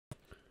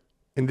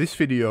In this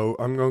video,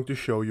 I'm going to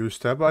show you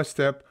step by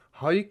step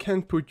how you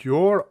can put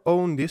your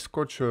own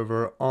Discord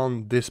server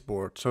on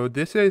Disboard. So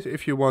this is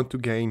if you want to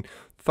gain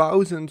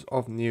thousands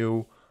of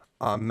new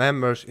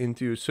members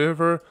into your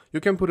server, you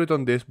can put it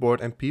on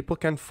Disboard and people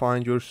can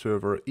find your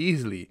server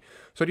easily.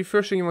 So the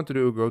first thing you want to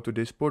do, go to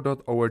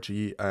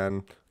disboard.org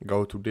and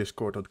go to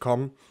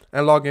discord.com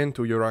and log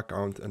into your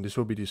account, and this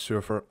will be the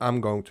server I'm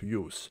going to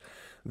use.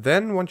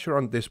 Then once you're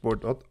on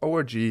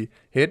disboard.org,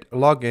 hit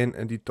login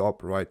in the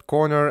top right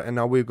corner, and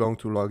now we're going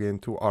to log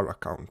into our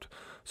account.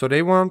 So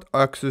they want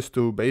access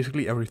to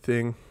basically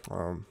everything,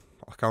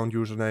 account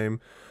username,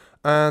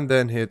 and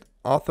then hit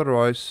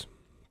authorize.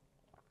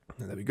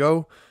 And there we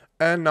go.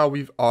 And now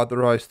we've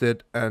authorized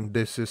it, and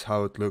this is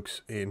how it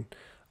looks in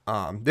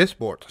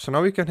Disboard. So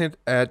now we can hit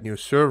add new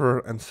server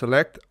and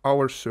select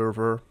our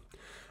server,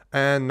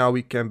 and now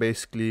we can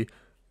basically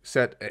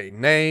set a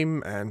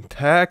name and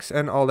tags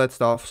and all that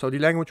stuff. So the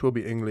language will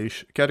be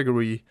English.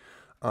 Category,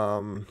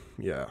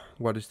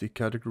 what is the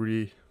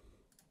category?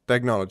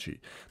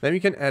 Technology. Then we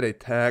can add a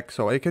tag,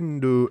 so I can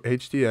do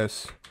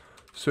HTS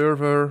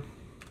server.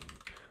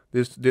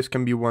 This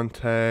can be one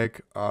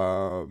tag.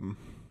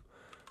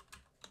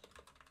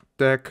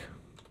 Tag.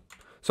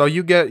 So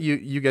you get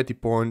the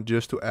point.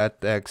 Just to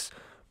add tags,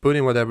 put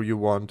in whatever you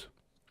want.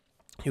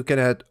 You can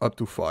add up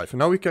to 5. And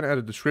now we can add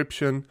a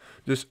description.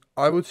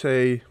 I would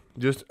say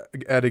just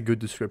add a good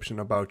description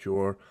about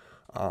your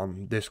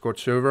Discord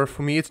server.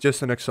 For me, it's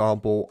just an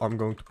example. I'm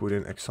going to put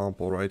in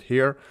example right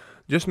here.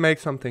 Just make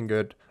something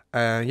good.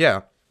 And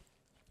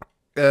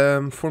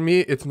for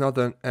me, it's not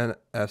an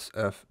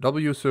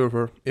NSFW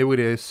server. If it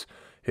is,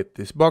 hit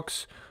this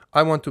box.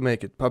 I want to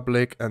make it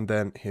public and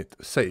then hit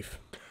save.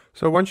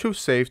 So once you've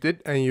saved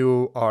it and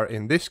you are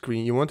in this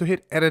screen, you want to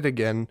hit edit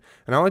again.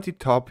 And now at the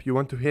top, you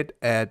want to hit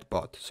add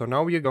bot. So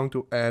now we are going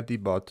to add the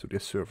bot to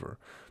this server.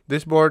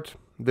 Disboard,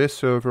 this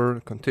server,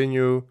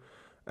 continue,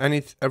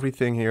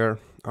 everything here,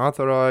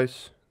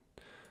 authorize,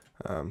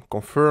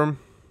 confirm.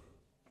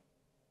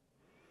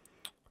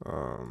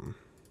 There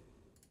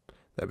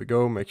we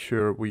go, make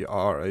sure we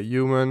are a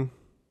human.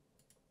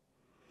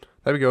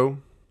 There we go.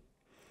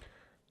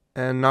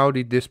 And now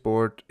the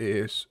Disboard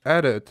is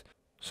added.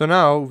 So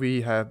now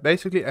we have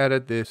basically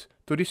added this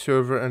to the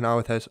server, and now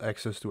it has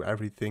access to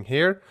everything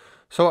here.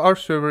 So our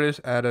server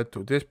is added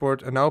to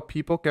Disboard, and now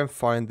people can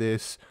find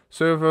this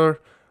server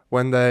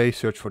when they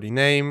search for the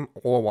name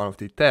or one of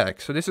the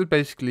tags. So this is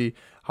basically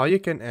how you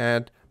can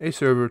add a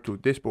server to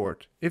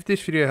Disboard. If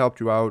this video helped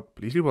you out,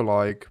 please leave a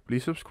like,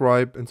 please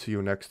subscribe, and see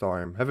you next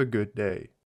time. Have a good day.